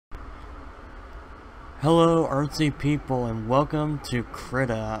Hello artsy people and welcome to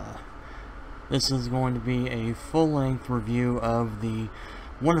Krita. This is going to be a full-length review of the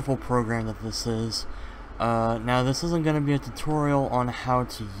wonderful program that this is. Now this isn't going to be a tutorial on how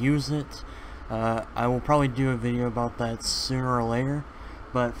to use it. I will probably do a video about that sooner or later,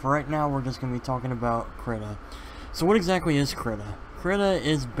 but for right now we're just going to be talking about Krita. So what exactly is Krita? Krita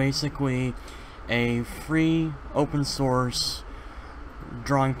is basically a free open source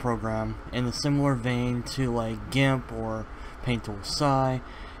drawing program in a similar vein to like GIMP or Paint Tool Sci,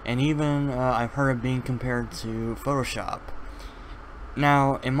 and even I've heard it being compared to Photoshop.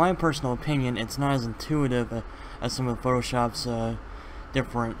 Now, in my personal opinion, it's not as intuitive as some of Photoshop's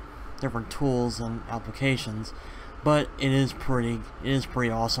different tools and applications, but it is pretty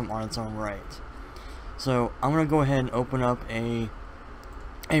awesome on its own right. So I'm gonna go ahead and open up a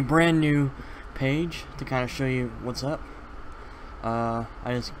brand new page to kind of show you what's up. I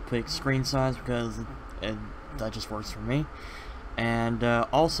just click screen size because that just works for me. And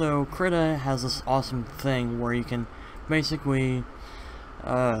also Krita has this awesome thing where you can basically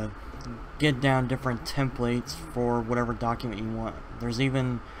get down different templates for whatever document you want. There's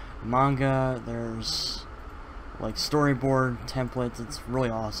even manga, there's like storyboard templates. It's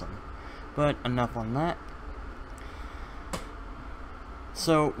really awesome. But enough on that.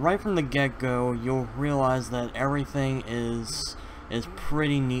 So right from the get-go, you'll realize that everything is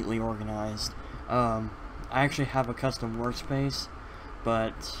pretty neatly organized. I actually have a custom workspace,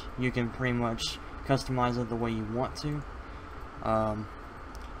 but you can pretty much customize it the way you want to.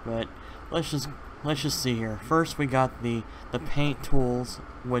 But let's just see here. First, we got the paint tools,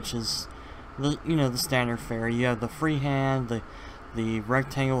 which is the standard fare. You have the freehand, the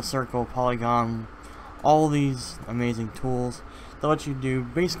rectangle, circle, polygon, all these amazing tools that let you do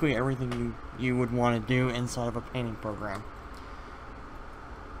basically everything you would want to do inside of a painting program.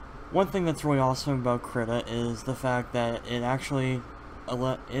 One thing that's really awesome about Krita is the fact that it actually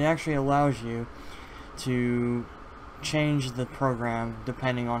allows you to change the program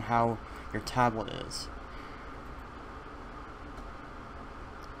depending on how your tablet is.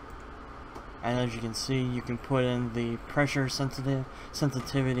 And as you can see, you can put in the pressure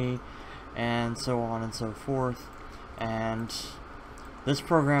sensitivity and so on and so forth. And this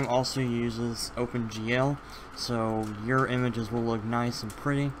program also uses OpenGL, so your images will look nice and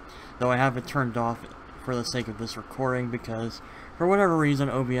pretty, though I have it turned off for the sake of this recording because for whatever reason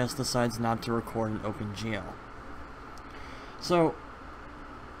OBS decides not to record in OpenGL. So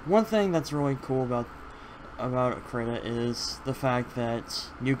one thing that's really cool about Krita is the fact that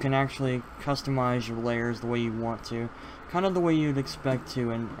you can actually customize your layers the way you want to, kind of the way you'd expect to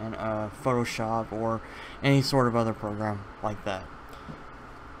in Photoshop or any sort of other program like that.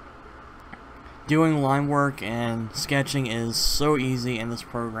 Doing line work and sketching is so easy in this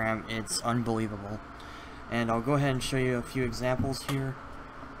program, it's unbelievable. And I'll go ahead and show you a few examples here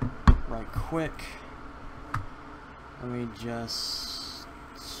right quick. Let me just...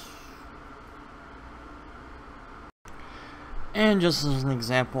 And just as an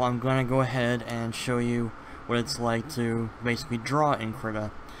example, I'm going to go ahead and show you what it's like to basically draw in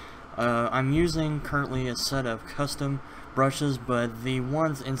Krita. I'm using currently a set of custom brushes, but the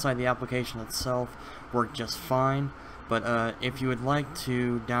ones inside the application itself work just fine. But if you would like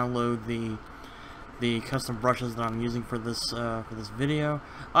to download the custom brushes that I'm using for this video,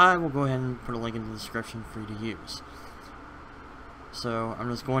 I will go ahead and put a link in the description for you to use. So I'm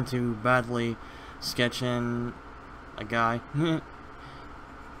just going to badly sketch in a guy.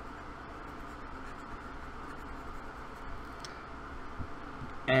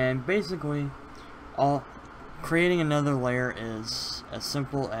 And basically, creating another layer is as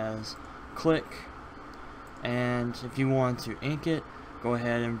simple as click, and if you want to ink it, go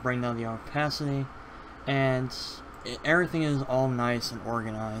ahead and bring down the opacity, and everything is all nice and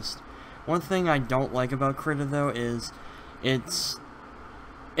organized. One thing I don't like about Krita though is it's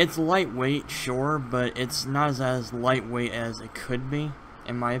lightweight, sure, but it's not as lightweight as it could be,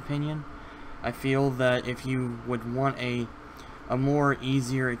 in my opinion. I feel that if you would want a more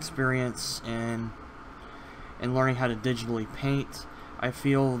easier experience in learning how to digitally paint, I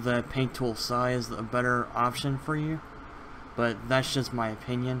feel that Paint Tool Sci is a better option for you, but that's just my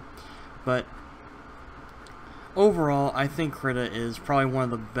opinion. But overall, I think Krita is probably one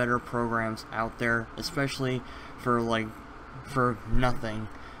of the better programs out there, especially for nothing.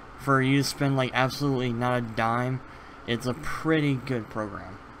 For you to spend like absolutely not a dime, it's a pretty good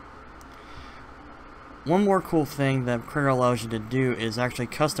program. One more cool thing that Krita allows you to do is actually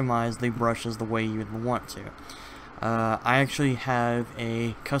customize the brushes the way you'd want to. I actually have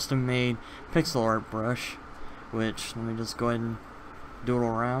a custom-made pixel art brush, which let me just go ahead and doodle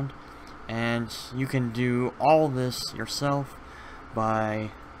around. and you can do all this yourself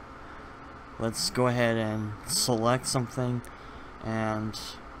by, let's go ahead and select something, and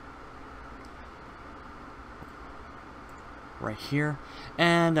right here,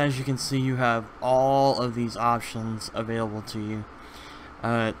 and as you can see, you have all of these options available to you.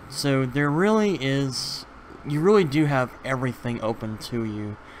 So there really is, you really do have everything open to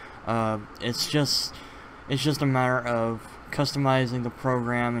you. It's just a matter of customizing the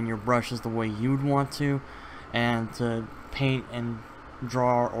program and your brushes the way you'd want to, and to paint and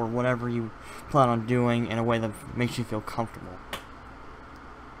draw or whatever you plan on doing in a way that makes you feel comfortable.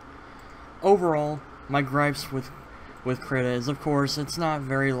 Overall, my gripes with Krita is, of course, it's not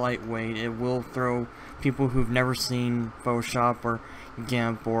very lightweight. It will throw people who've never seen Photoshop or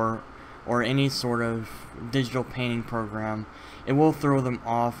GIMP or any sort of digital painting program, it will throw them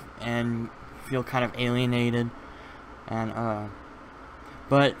off and feel kind of alienated. And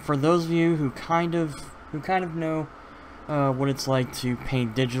but for those of you who kind of know what it's like to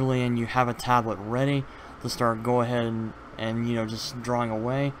paint digitally, and you have a tablet ready to start go ahead and you know, just drawing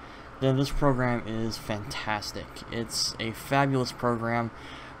away, then this program is fantastic. It's a fabulous program.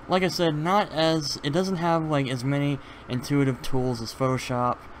 Like I said, it doesn't have like as many intuitive tools as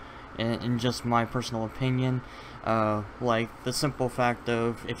Photoshop, in just my personal opinion. Like the simple fact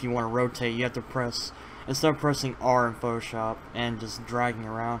of, if you want to rotate, you have to press, instead of pressing R in Photoshop and just dragging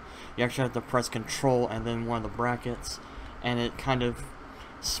around, you actually have to press Control and then one of the brackets, and it kind of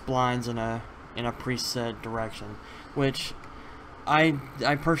splines in a preset direction, which I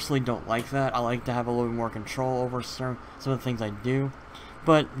personally don't like that. I like to have a little bit more control over some of the things I do,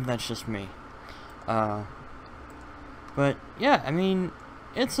 but that's just me. But yeah, I mean,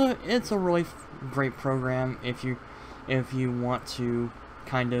 it's a really great program if you want to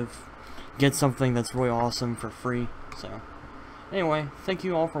kind of get something that's really awesome for free. So anyway, thank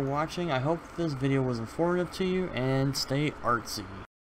you all for watching. I hope this video was informative to you, and stay artsy.